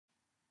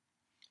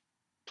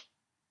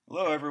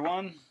Hello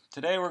everyone.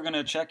 Today we're going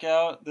to check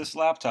out this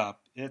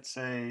laptop. It's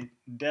a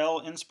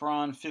Dell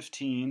Inspiron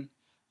 15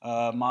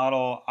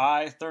 model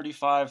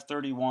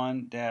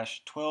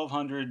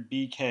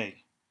i3531-1200BK.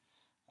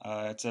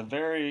 It's a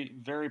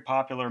very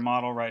popular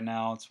model right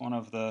now. It's one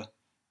of the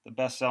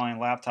best-selling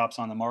laptops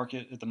on the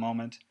market at the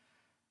moment.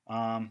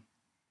 Um,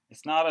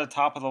 it's not a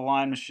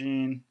top-of-the-line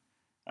machine.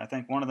 I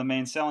think one of the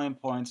main selling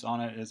points on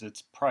it is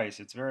its price.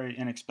 It's very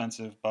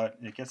inexpensive, but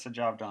it gets the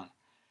job done.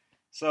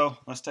 So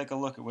let's take a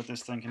look at what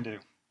this thing can do.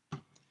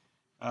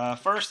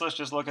 First, let's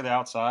just look at the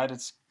outside.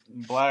 It's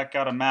black,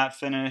 got a matte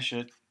finish.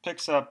 It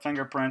picks up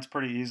fingerprints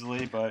pretty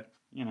easily, but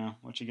you know,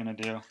 what you gonna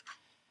do?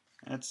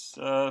 It's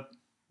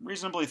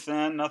reasonably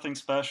thin, nothing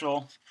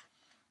special.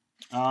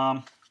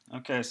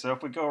 Okay, so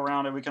if we go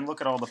around it, we can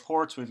look at all the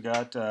ports we've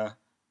got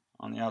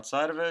on the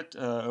outside of it.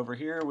 Over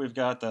here, we've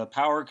got the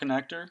power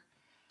connector,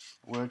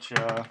 which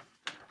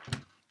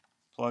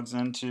plugs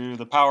into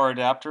the power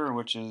adapter,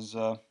 which is,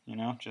 you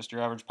know, just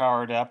your average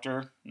power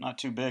adapter. Not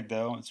too big,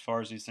 though, as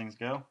far as these things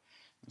go.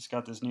 It's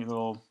got this neat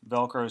little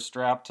Velcro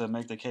strap to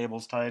make the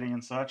cables tidy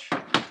and such.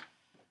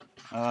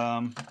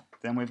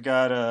 Then we've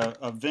got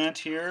a vent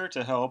here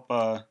to help,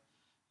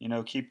 you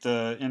know, keep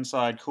the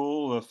inside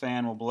cool. The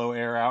fan will blow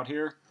air out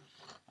here.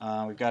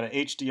 We've got an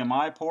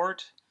HDMI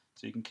port,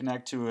 so you can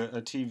connect to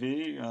a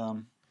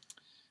TV.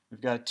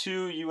 We've got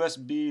two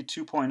USB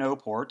 2.0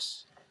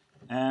 ports,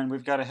 and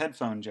we've got a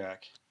headphone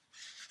jack.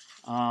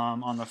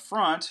 On the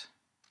front,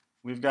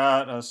 we've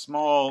got a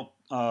small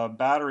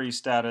battery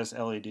status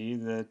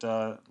LED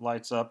that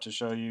lights up to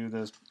show you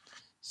the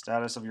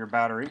status of your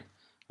battery.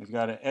 We've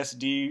got an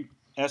SD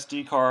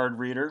card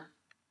reader,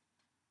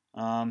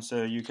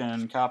 so you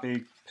can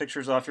copy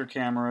pictures off your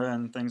camera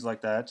and things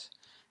like that.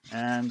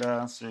 And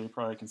so you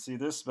probably can see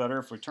this better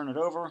if we turn it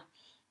over.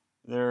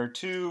 There are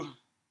two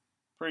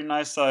pretty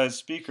nice sized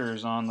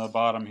speakers on the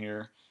bottom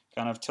here,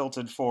 kind of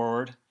tilted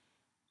forward.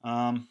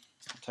 I'll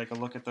take a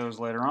look at those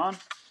later on.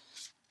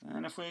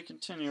 And if we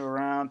continue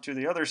around to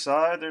the other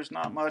side, there's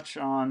not much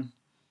on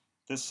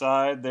this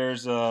side.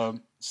 There's a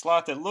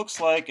slot that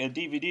looks like a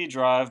DVD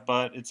drive,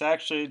 but it's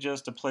actually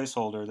just a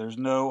placeholder. There's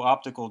no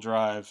optical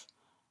drive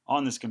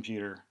on this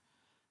computer,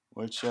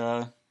 which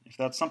if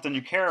that's something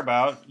you care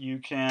about, you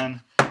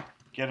can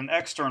get an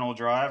external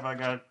drive. I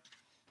got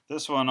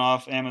this one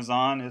off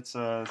Amazon. It's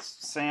a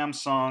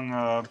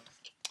Samsung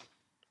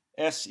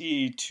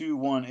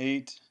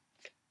SE218.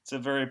 It's a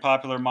very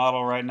popular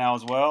model right now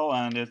as well,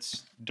 and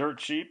it's dirt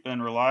cheap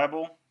and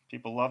reliable.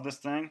 People love this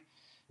thing.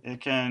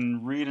 It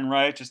can read and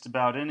write just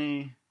about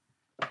any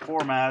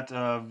format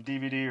of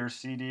DVD or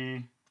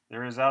CD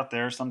there is out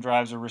there. Some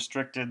drives are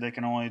restricted. They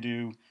can only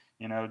do,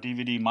 you know,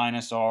 DVD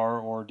minus R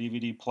or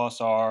DVD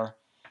plus R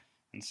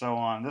and so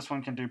on. This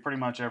one can do pretty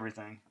much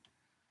everything.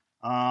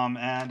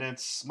 And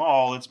it's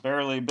small. It's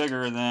barely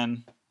bigger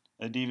than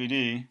a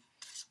DVD.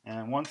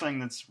 And one thing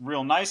that's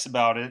real nice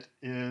about it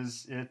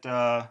is it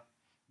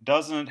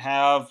doesn't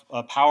have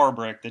a power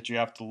brick that you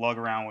have to lug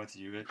around with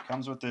you. It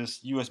comes with this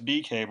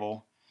USB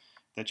cable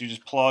that you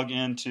just plug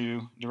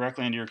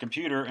directly into your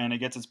computer, and it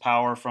gets its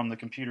power from the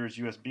computer's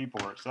USB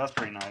port. So that's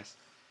pretty nice.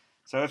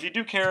 So if you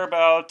do care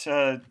about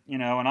you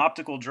know, an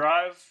optical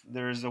drive,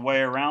 there's a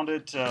way around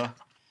it.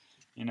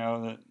 You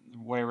know,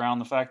 the way around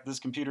the fact that this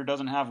computer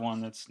doesn't have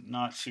one. That's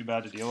not too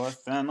bad to deal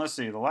with. Then let's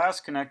see, the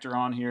last connector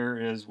on here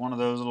is one of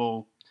those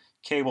little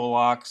cable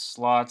lock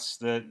slots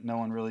that no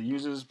one really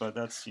uses, but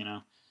that's, you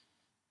know,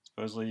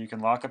 supposedly you can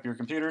lock up your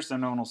computer so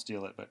no one will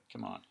steal it, but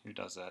come on, who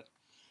does that?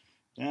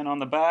 And on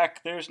the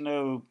back, there's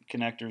no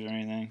connectors or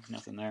anything,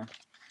 nothing there.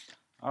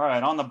 All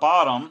right, on the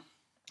bottom,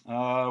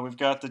 we've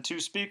got the two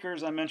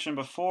speakers I mentioned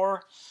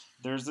before.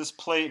 There's this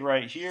plate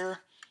right here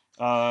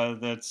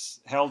that's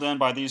held in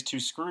by these two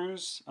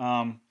screws.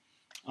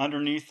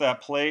 Underneath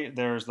that plate,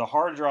 there's the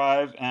hard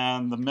drive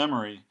and the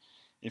memory.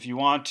 If you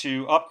want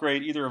to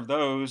upgrade either of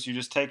those, you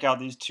just take out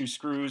these two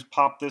screws,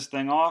 pop this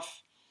thing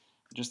off,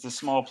 just a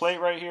small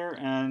plate right here,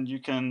 and you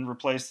can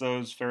replace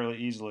those fairly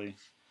easily.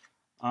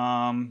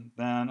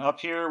 Then up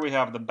here we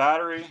have the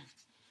battery,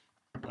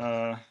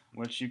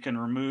 which you can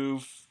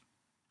remove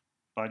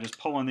by just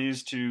pulling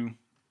these two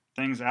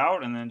things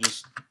out, and then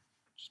just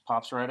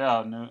pops right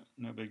out. No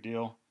big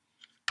deal.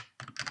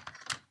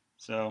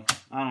 So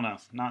I don't know,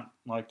 not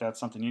like that's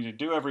something you need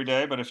to do every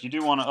day, but if you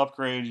do want to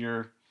upgrade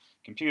your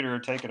computer,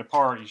 take it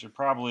apart, you should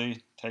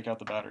probably take out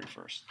the battery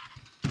first.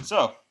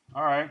 So,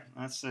 all right,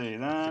 let's see.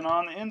 Then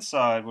on the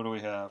inside, what do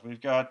we have?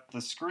 We've got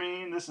the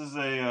screen. This is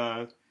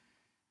a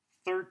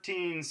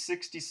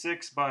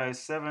 1366 by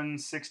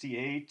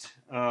 768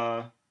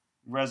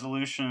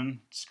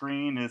 resolution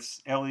screen.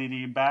 It's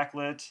LED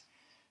backlit.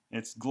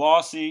 It's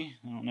glossy.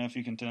 I don't know if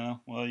you can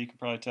tell. Well, you can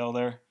probably tell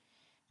there.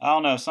 I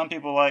don't know. Some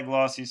people like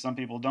glossy, some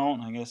people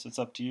don't. I guess it's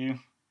up to you.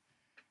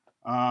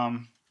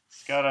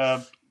 It's got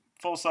a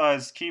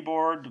full-size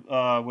keyboard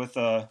with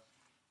a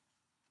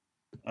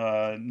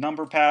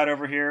number pad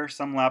over here.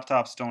 Some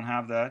laptops don't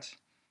have that,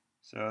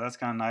 so that's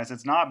kind of nice.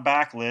 It's not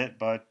backlit,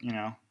 but you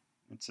know,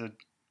 it's an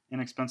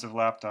inexpensive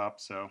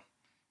laptop, so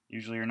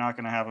usually you're not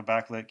going to have a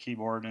backlit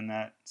keyboard in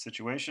that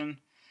situation.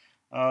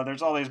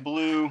 There's all these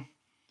blue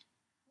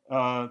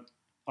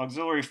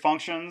auxiliary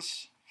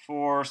functions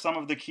for some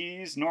of the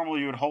keys.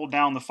 Normally you would hold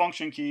down the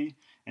function key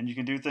and you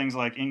can do things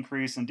like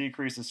increase and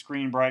decrease the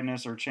screen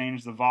brightness or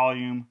change the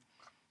volume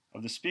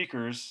of the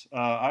speakers.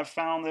 I've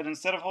found that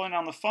instead of holding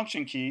down the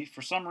function key,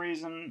 for some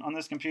reason on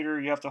this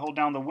computer you have to hold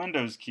down the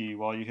Windows key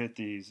while you hit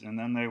these, and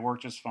then they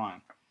work just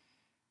fine.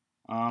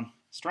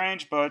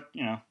 Strange, but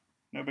you know,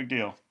 no big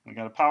deal. We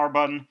got a power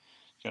button,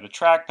 got a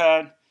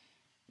trackpad.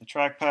 The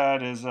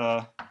trackpad is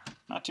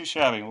not too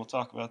shabby. We'll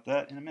talk about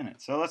that in a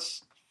minute. So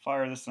let's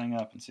fire this thing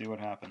up and see what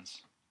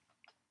happens.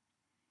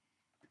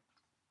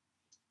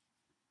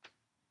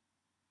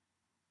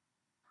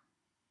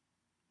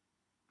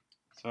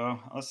 So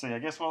let's see, I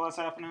guess while that's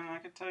happening, I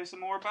can tell you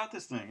some more about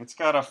this thing. It's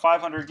got a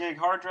 500 gig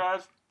hard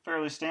drive,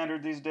 fairly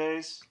standard these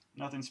days,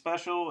 nothing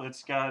special.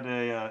 It's got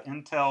a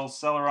Intel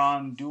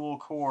Celeron dual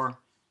core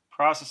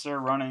processor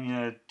running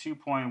at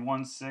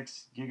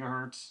 2.16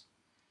 gigahertz.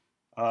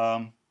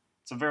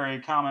 It's a very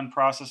common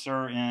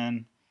processor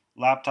in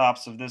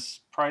laptops of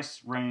this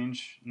price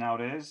range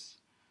nowadays.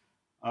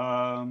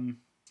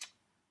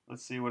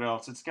 Let's see what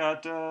else. It's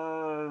got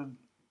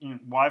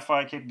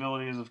Wi-Fi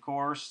capabilities, of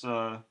course.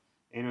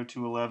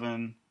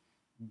 802.11b,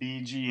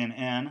 and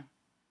N.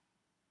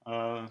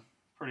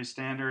 Pretty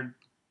standard.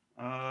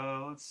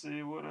 Let's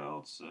see what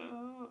else.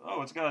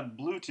 Oh, it's got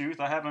Bluetooth.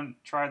 I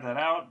haven't tried that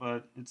out,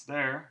 but it's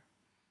there.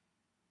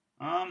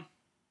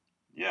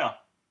 Yeah,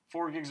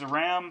 4 gigs of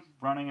RAM,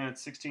 running at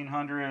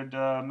 1600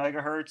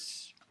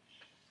 megahertz,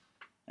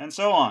 and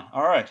so on.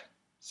 All right,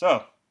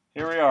 so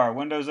here we are,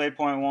 Windows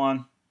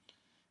 8.1.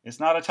 It's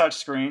not a touch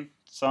screen.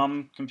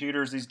 Some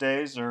computers these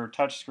days are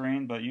touch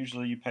screen, but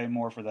usually you pay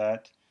more for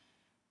that.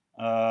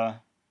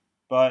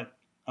 But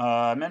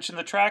I mentioned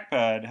the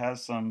trackpad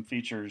has some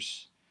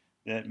features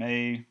that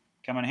may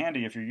come in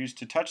handy if you're used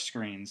to touch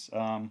screens.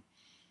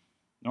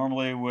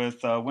 Normally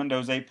with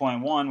Windows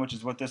 8.1, which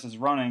is what this is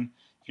running,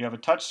 if you have a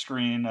touch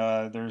screen,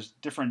 there's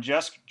different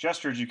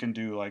gestures you can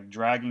do, like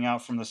dragging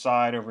out from the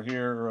side over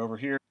here or over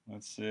here.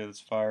 Let's see,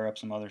 let's fire up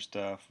some other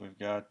stuff. We've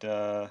got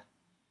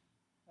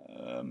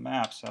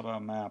maps. How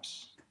about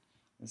maps?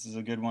 This is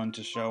a good one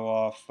to show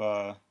off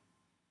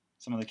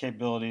some of the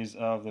capabilities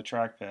of the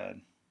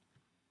trackpad.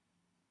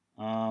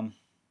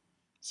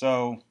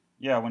 So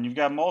yeah, when you've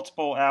got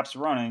multiple apps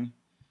running,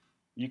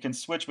 you can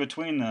switch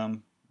between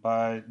them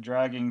by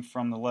dragging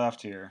from the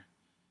left here.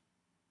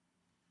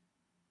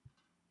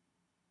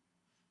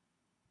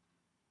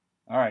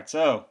 Alright,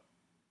 so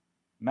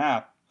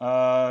map.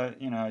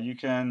 You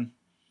can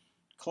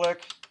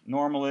click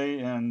normally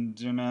and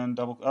zoom in,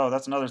 double. Oh,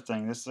 that's another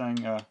thing. This thing,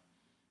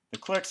 the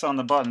clicks on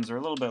the buttons are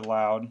a little bit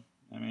loud.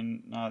 I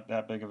mean, not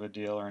that big of a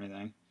deal or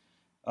anything.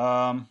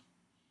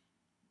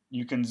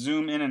 You can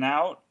zoom in and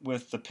out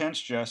with the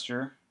pinch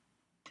gesture,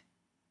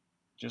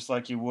 just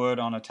like you would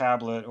on a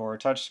tablet or a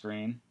touch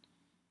screen.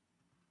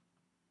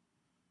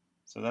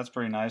 So that's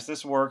pretty nice.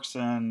 This works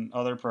in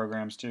other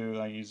programs too,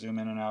 like you zoom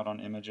in and out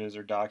on images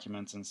or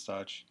documents and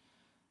such.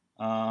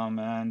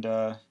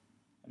 I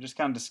just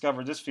kind of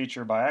discovered this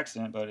feature by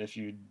accident, but if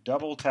you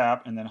double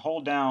tap and then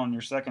hold down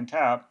your second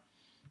tap,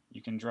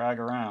 you can drag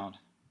around.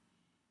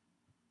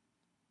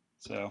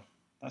 So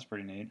that's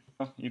pretty neat.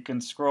 You can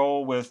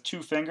scroll with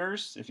 2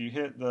 fingers. If you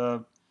hit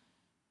the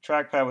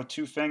trackpad with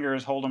 2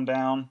 fingers, hold them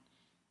down,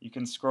 you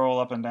can scroll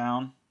up and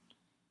down.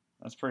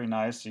 That's pretty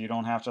nice, so you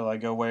don't have to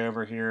like go way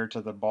over here to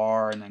the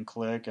bar and then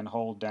click and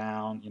hold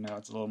down. You know,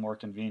 it's a little more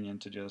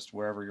convenient to just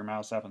wherever your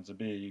mouse happens to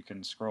be, you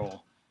can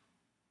scroll.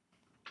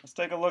 Let's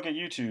take a look at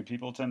YouTube.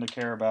 People tend to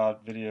care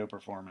about video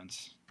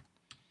performance.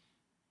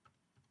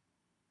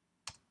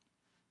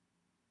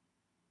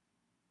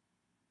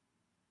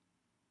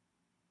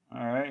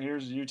 Alright,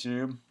 here's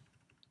YouTube.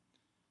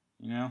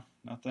 You know,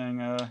 nothing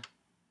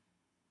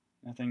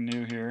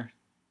new here.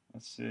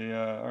 Let's see,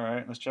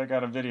 alright, let's check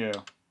out a video.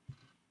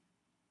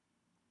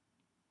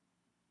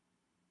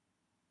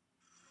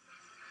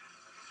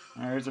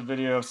 Alright, here's a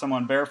video of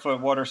someone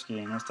barefoot water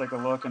skiing. Let's take a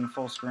look in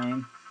full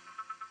screen.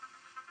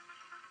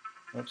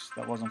 Oops,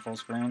 that wasn't full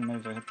screen.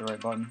 Maybe I hit the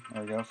right button.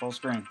 There we go, full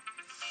screen.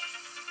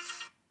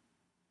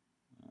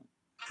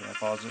 Okay, I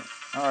pause it.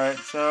 Alright,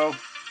 so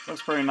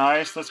looks pretty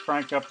nice. Let's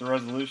crank up the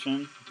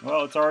resolution.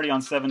 Well, it's already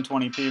on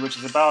 720p, which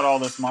is about all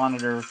this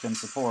monitor can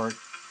support.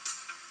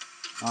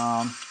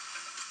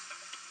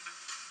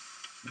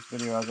 This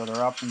video has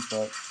other options,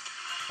 but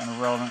kind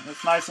of relevant.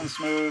 It's nice and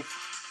smooth.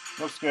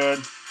 Looks good.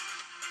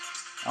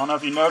 I don't know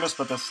if you noticed,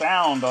 but the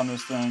sound on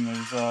this thing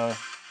is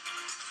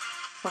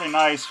pretty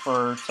nice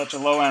for such a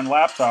low-end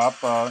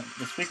laptop.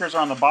 The speakers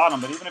are on the bottom,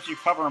 but even if you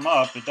cover them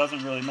up, it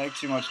doesn't really make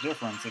too much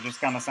difference. It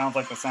just kind of sounds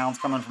like the sound's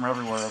coming from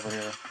everywhere over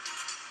here.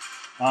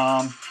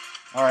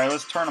 Alright,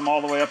 let's turn them all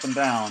the way up and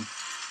down.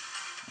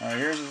 Alright,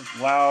 here's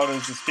as loud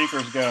as the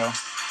speakers go.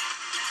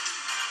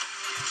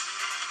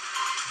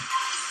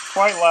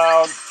 Quite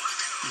loud.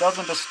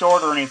 Doesn't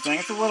distort or anything.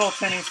 It's a little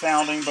tinny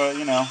sounding, but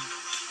you know,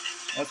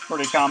 that's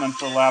pretty common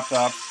for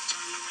laptops.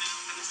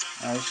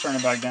 Alright, let's turn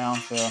it back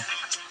down. So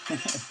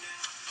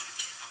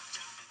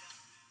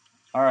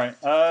All right,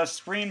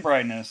 screen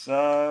brightness.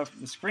 The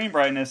screen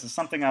brightness is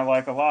something I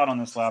like a lot on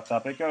this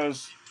laptop. It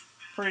goes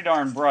pretty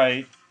darn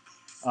bright,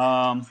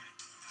 um,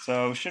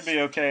 so should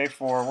be okay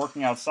for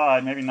working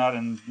outside. Maybe not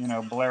in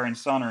blaring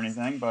sun or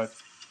anything, but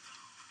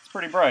it's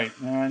pretty bright,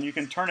 and you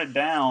can turn it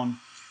down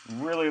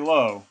really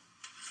low.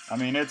 I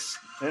mean, it's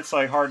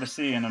like hard to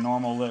see in a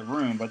normal lit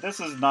room, but this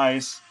is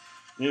nice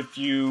if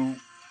you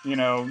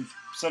know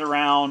sit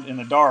around in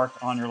the dark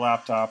on your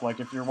laptop. Like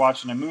if you're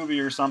watching a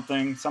movie or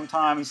something,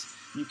 sometimes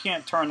you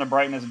can't turn the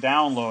brightness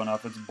down low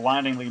enough. It's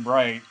blindingly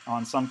bright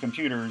on some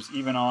computers,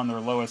 even on their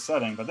lowest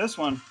setting. But this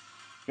one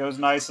goes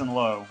nice and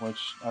low,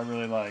 which I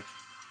really like.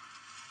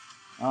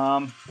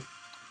 Um,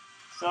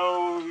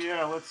 so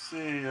yeah, let's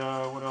see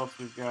what else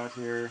we've got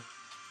here.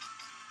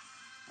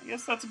 I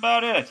guess that's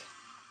about it.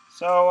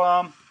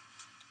 So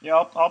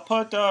yeah, I'll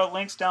put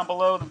links down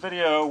below the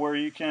video where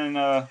you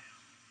can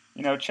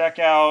check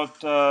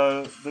out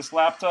this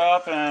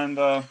laptop and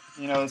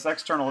this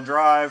external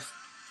drive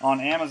on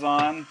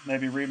Amazon.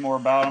 Maybe read more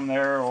about them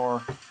there,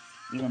 or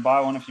even buy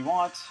one if you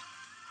want.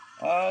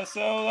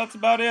 So that's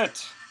about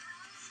it.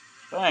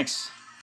 Thanks.